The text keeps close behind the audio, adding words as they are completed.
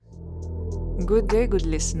Good day, good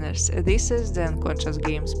listeners. This is the Unconscious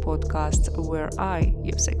Games podcast, where I,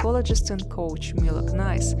 your psychologist and coach Mila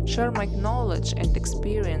Knais, share my knowledge and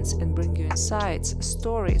experience and bring you insights,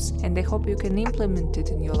 stories, and I hope you can implement it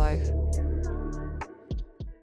in your life.